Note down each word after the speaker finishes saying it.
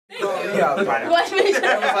me out. Watch me. It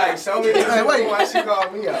was like so many people. Wait, why she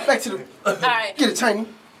called me out? Back to the. Alright. Get it, Chaney.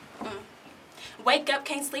 Wake up,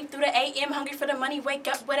 can't sleep through the AM, hungry for the money, wake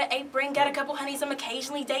up with an apron, got a couple honeys I'm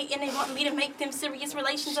occasionally dating, they want me to make them serious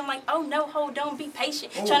relations, I'm like, oh no, hold on, be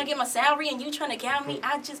patient, trying to get my salary and you trying to gown me,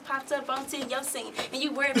 I just popped up onto your scene, and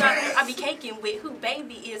you worry about who I be caking with, who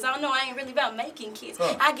baby is, I don't know, I ain't really about making kids,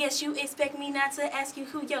 I guess you expect me not to ask you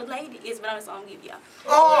who your lady is, but I'm just gonna give y'all.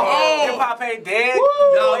 Hip-hop ain't dead.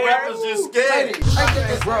 Y'all rappers just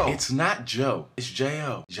scared. Bro. It's not Joe. It's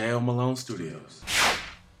J.O. J.O. Malone Studios.